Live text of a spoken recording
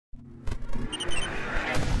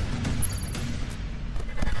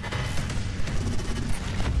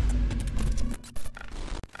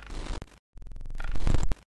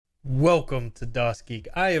Welcome to DOS Geek.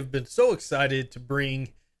 I have been so excited to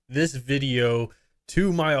bring this video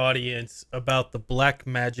to my audience about the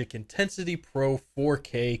Blackmagic Intensity Pro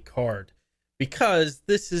 4K card, because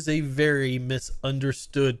this is a very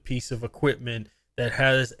misunderstood piece of equipment that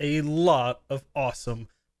has a lot of awesome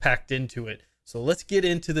packed into it. So let's get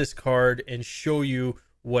into this card and show you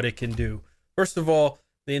what it can do. First of all,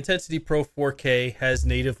 the Intensity Pro 4K has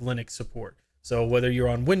native Linux support. So whether you're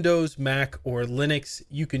on Windows, Mac, or Linux,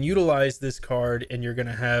 you can utilize this card and you're going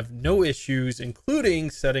to have no issues,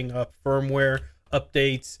 including setting up firmware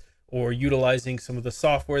updates or utilizing some of the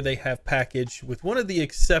software they have packaged, with one of the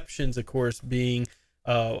exceptions, of course, being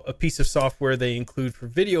a piece of software they include for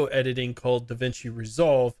video editing called DaVinci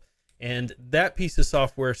Resolve. And that piece of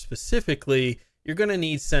software specifically, you're going to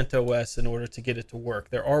need CentOS in order to get it to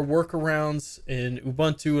work. There are workarounds in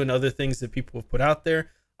Ubuntu and other things that people have put out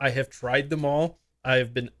there. I have tried them all. I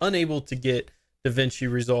have been unable to get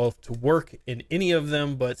DaVinci Resolve to work in any of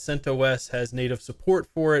them, but CentOS has native support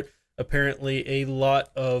for it. Apparently, a lot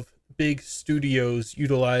of big studios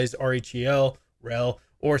utilize RHEL,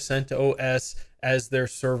 or CentOS as their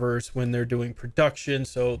servers when they're doing production,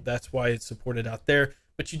 so that's why it's supported out there.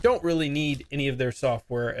 But you don't really need any of their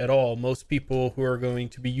software at all. Most people who are going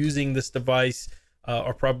to be using this device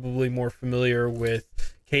are probably more familiar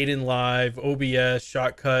with Kdenlive, OBS,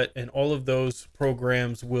 Shotcut, and all of those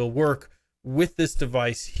programs will work with this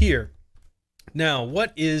device here. Now,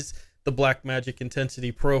 what is the Blackmagic Intensity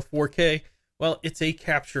Pro 4K? Well, it's a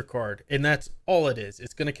capture card, and that's all it is.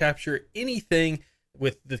 It's going to capture anything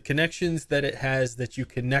with the connections that it has that you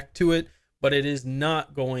connect to it, but it is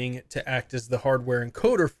not going to act as the hardware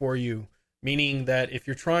encoder for you, meaning that if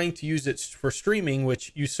you're trying to use it for streaming,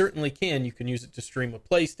 which you certainly can, you can use it to stream a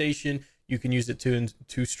PlayStation, you can use it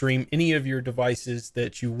to stream any of your devices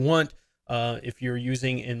that you want, if you're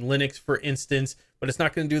using in Linux, for instance, but it's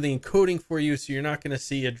not going to do the encoding for you, so you're not going to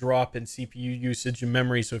see a drop in CPU usage and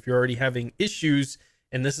memory. So if you're already having issues,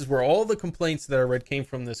 and this is where all the complaints that I read came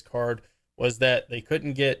from this card, was that they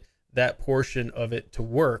couldn't get that portion of it to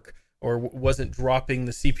work, or wasn't dropping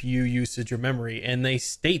the CPU usage or memory, and they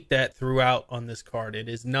state that throughout on this card. It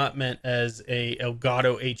is not meant as a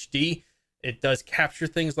Elgato HD. It does capture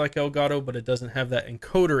things like Elgato, but it doesn't have that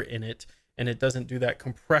encoder in it, and it doesn't do that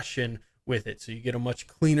compression with it. So you get a much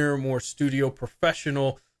cleaner, more studio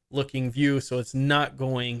professional looking view. So it's not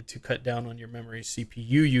going to cut down on your memory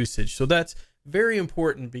CPU usage. So that's very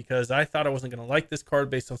important, because I thought I wasn't going to like this card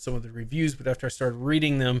based on some of the reviews, but after I started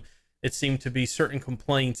reading them, it seemed to be certain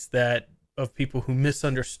complaints that of people who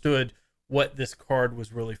misunderstood what this card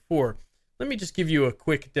was really for. Let me just give you a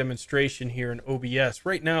quick demonstration here in OBS.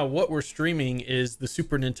 Right now, what we're streaming is the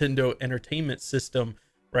Super Nintendo Entertainment System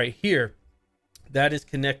right here. That is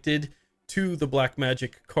connected to the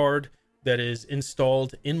Blackmagic card that is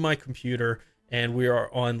installed in my computer, and we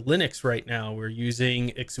are on Linux right now. We're using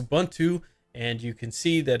Ubuntu, and you can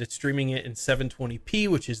see that it's streaming it in 720p,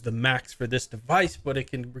 which is the max for this device, but it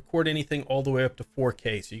can record anything all the way up to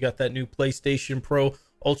 4K. So you got that new PlayStation Pro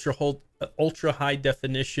ultra high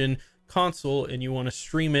definition console, and you want to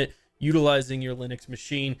stream it utilizing your Linux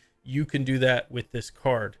machine, you can do that with this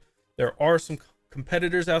card. There are some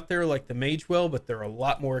competitors out there like the Magewell, but they're a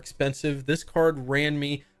lot more expensive. This card ran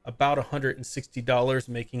me about $160,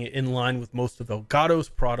 making it in line with most of Elgato's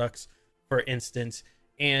products, for instance.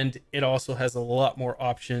 And it also has a lot more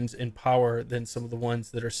options and power than some of the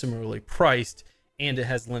ones that are similarly priced, and it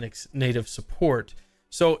has Linux native support.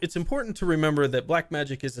 So it's important to remember that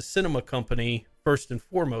Blackmagic is a cinema company first and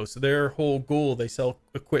foremost. Their whole goal, they sell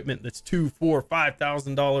equipment that's $2,000, $4,000,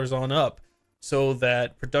 $5,000 on up, so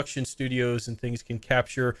that production studios and things can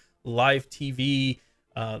capture live TV.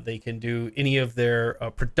 They can do any of their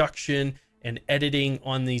production and editing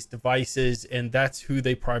on these devices, and that's who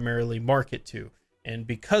they primarily market to. And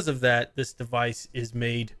because of that, this device is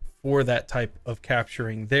made for that type of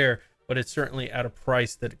capturing there, but it's certainly at a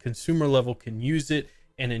price that a consumer level can use it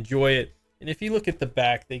and enjoy it. And if you look at the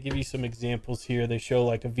back, they give you some examples here. They show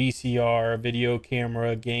like a VCR, a video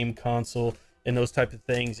camera, game console, and those type of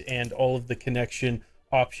things, and all of the connection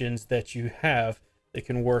options that you have that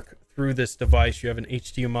can work through this device. You have an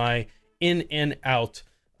HDMI in and out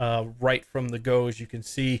right from the go, as you can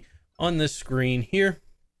see on this screen here,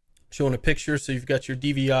 showing a picture. So you've got your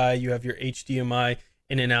DVI, you have your HDMI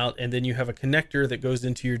in and out, and then you have a connector that goes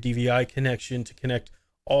into your DVI connection to connect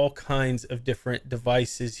all kinds of different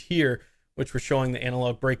devices here, which we're showing the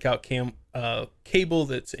analog breakout cable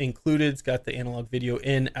that's included. It's got the analog video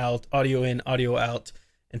in, audio out,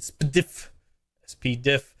 and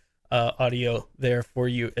SPDIF audio there for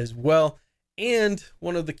you as well. And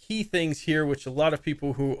one of the key things here, which a lot of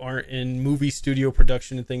people who aren't in movie studio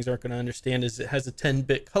production and things aren't going to understand, is it has a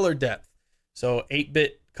 10-bit color depth. So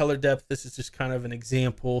 8-bit color depth, this is just kind of an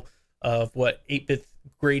example of what 8-bit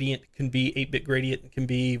gradient can be, 8-bit gradient can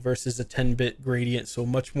be versus a 10-bit gradient. So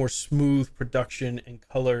much more smooth production and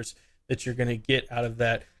colors that you're going to get out of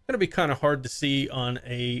that. Going to be kind of hard to see on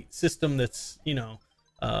a system that's, you know,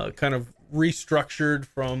 kind of restructured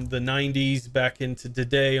from the 90s back into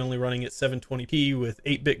today, only running at 720p with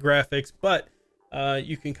 8-bit graphics, but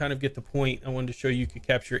you can kind of get the point. I wanted to show you could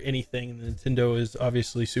capture anything, and the Nintendo is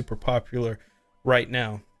obviously super popular right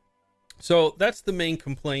now. So that's the main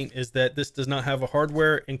complaint, is that this does not have a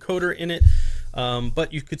hardware encoder in it,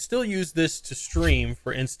 but you could still use this to stream.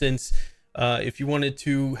 For instance, if you wanted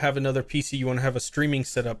to have another PC, you want to have a streaming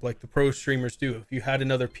setup like the pro streamers do. If you had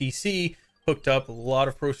another PC hooked up, a lot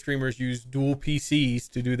of pro streamers use dual PCs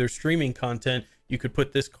to do their streaming content. You could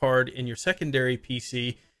put this card in your secondary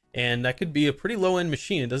PC, and that could be a pretty low-end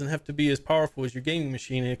machine. It doesn't have to be as powerful as your gaming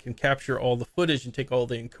machine, and it can capture all the footage and take all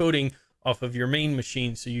the encoding off of your main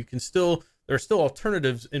machine. So you can still, there are still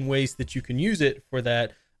alternatives in ways that you can use it for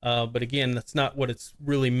that. But again, that's not what it's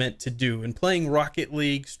really meant to do. And playing Rocket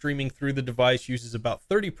League, streaming through the device uses about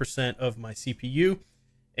 30% of my CPU,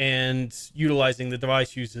 and utilizing the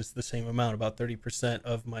device uses the same amount, about 30%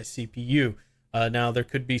 of my CPU. Now there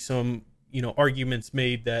could be some, you know, arguments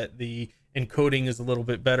made that the encoding is a little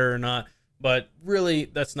bit better or not, but really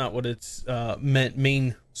that's not what its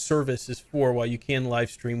main service is for. While you can live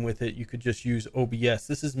stream with it, you could just use OBS.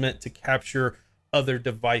 This is meant to capture other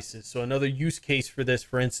devices. So another use case for this,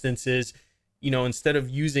 for instance, is, you know, instead of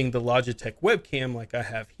using the Logitech webcam like I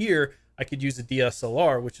have here, I could use a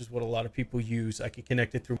DSLR, which is what a lot of people use. I could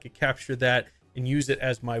connect it through, I could capture that and use it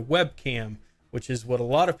as my webcam, which is what a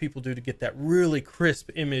lot of people do to get that really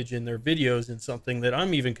crisp image in their videos, and something that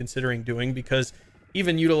I'm even considering doing, because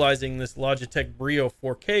even utilizing this Logitech Brio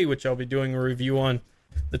 4K, which I'll be doing a review on,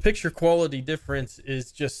 the picture quality difference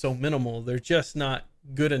is just so minimal. They're just not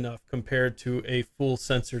good enough compared to a full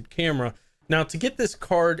censored camera. Now, to get this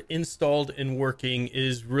card installed and working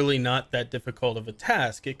is really not that difficult of a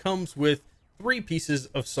task. It comes with 3 pieces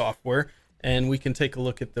of software, and we can take a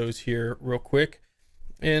look at those here real quick.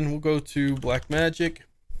 And we'll go to Blackmagic,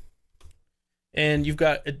 and you've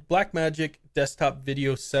got a Blackmagic desktop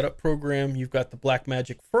video setup program. You've got the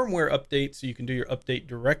Blackmagic firmware update, so you can do your update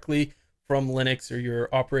directly from Linux or your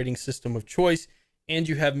operating system of choice. And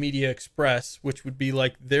you have Media Express, which would be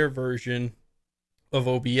like their version of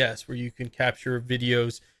OBS, where you can capture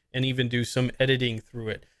videos and even do some editing through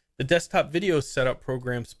it. The desktop video setup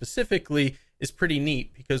program specifically is pretty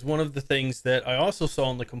neat, because one of the things that I also saw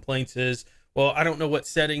in the complaints is, well, I don't know what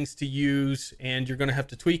settings to use, and you're going to have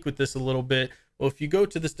to tweak with this a little bit. Well, if you go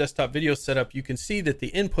to this desktop video setup, you can see that the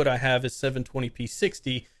input I have is 720p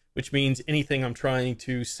 60, which means anything I'm trying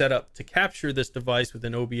to set up to capture this device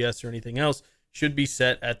within OBS or anything else should be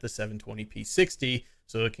set at the 720p 60,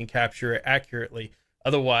 so it can capture it accurately.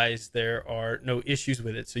 Otherwise, there are no issues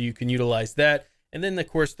with it. So you can utilize that. And then, of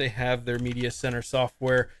course, they have their Media Center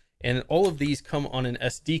software, and all of these come on an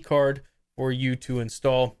SD card for you to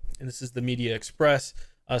install. And this is the Media Express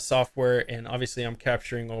software. And obviously, I'm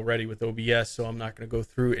capturing already with OBS, so I'm not going to go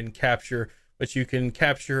through and capture, but you can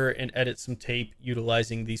capture and edit some tape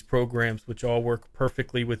utilizing these programs, which all work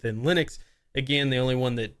perfectly within Linux. Again, the only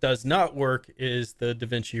one that does not work is the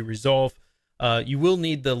DaVinci Resolve. You will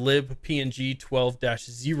need the libpng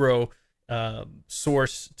 12-0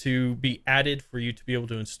 source to be added for you to be able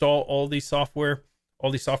to install all these software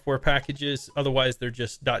packages. Otherwise, they're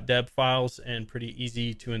just .deb files and pretty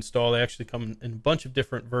easy to install. They actually come in a bunch of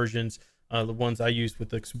different versions. The ones I used with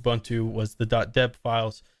the Ubuntu was the .deb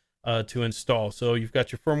files to install. So you've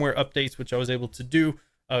got your firmware updates, which I was able to do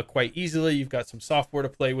quite easily. You've got some software to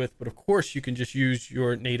play with, but of course you can just use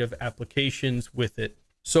your native applications with it.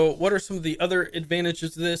 So what are some of the other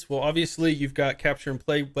advantages of this? Well, obviously you've got capture and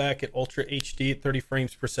playback at Ultra HD at 30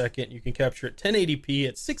 frames per second. You can capture at 1080p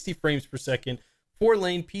at 60 frames per second,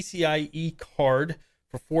 4-lane PCIe card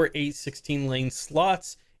for 4 8/16 lane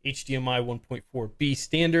slots, HDMI 1.4b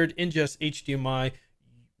standard, Ingest HDMI,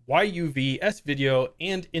 YUV, S-Video,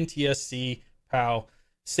 and NTSC PAL.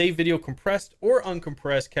 Save video compressed or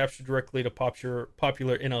uncompressed, capture directly to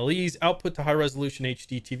popular NLEs, output to high-resolution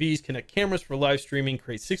HDTVs, connect cameras for live streaming,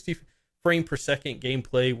 create 60 frame per second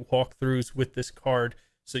gameplay walkthroughs with this card.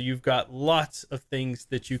 So you've got lots of things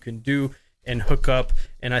that you can do and hook up,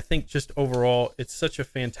 and I think just overall it's such a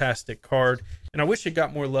fantastic card, and I wish it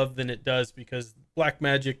got more love than it does, because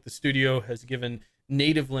Blackmagic, the studio, has given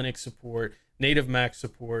native Linux support, native Mac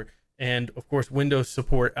support, and of course Windows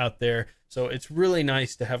support out there. So it's really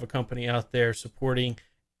nice to have a company out there supporting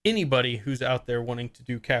anybody who's out there wanting to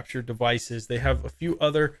do capture devices. They have a few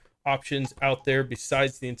other options out there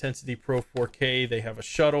besides the Intensity Pro 4K. They have a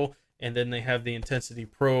shuttle, and then they have the Intensity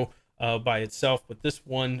Pro by itself, but this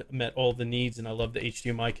one met all the needs, and I love the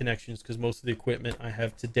HDMI connections because most of the equipment I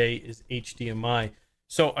have today is HDMI.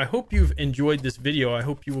 So I hope you've enjoyed this video. I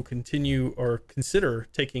hope you will continue or consider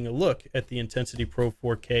taking a look at the Intensity Pro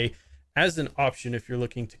 4K as an option if you're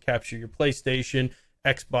looking to capture your PlayStation,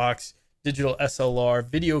 Xbox, digital SLR,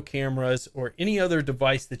 video cameras, or any other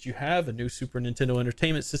device that you have, a new Super Nintendo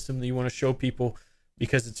Entertainment System that you want to show people,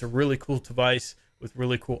 because it's a really cool device with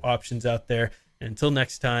really cool options out there. And until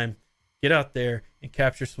next time, get out there and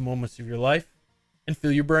capture some moments of your life and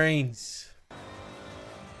fill your brains.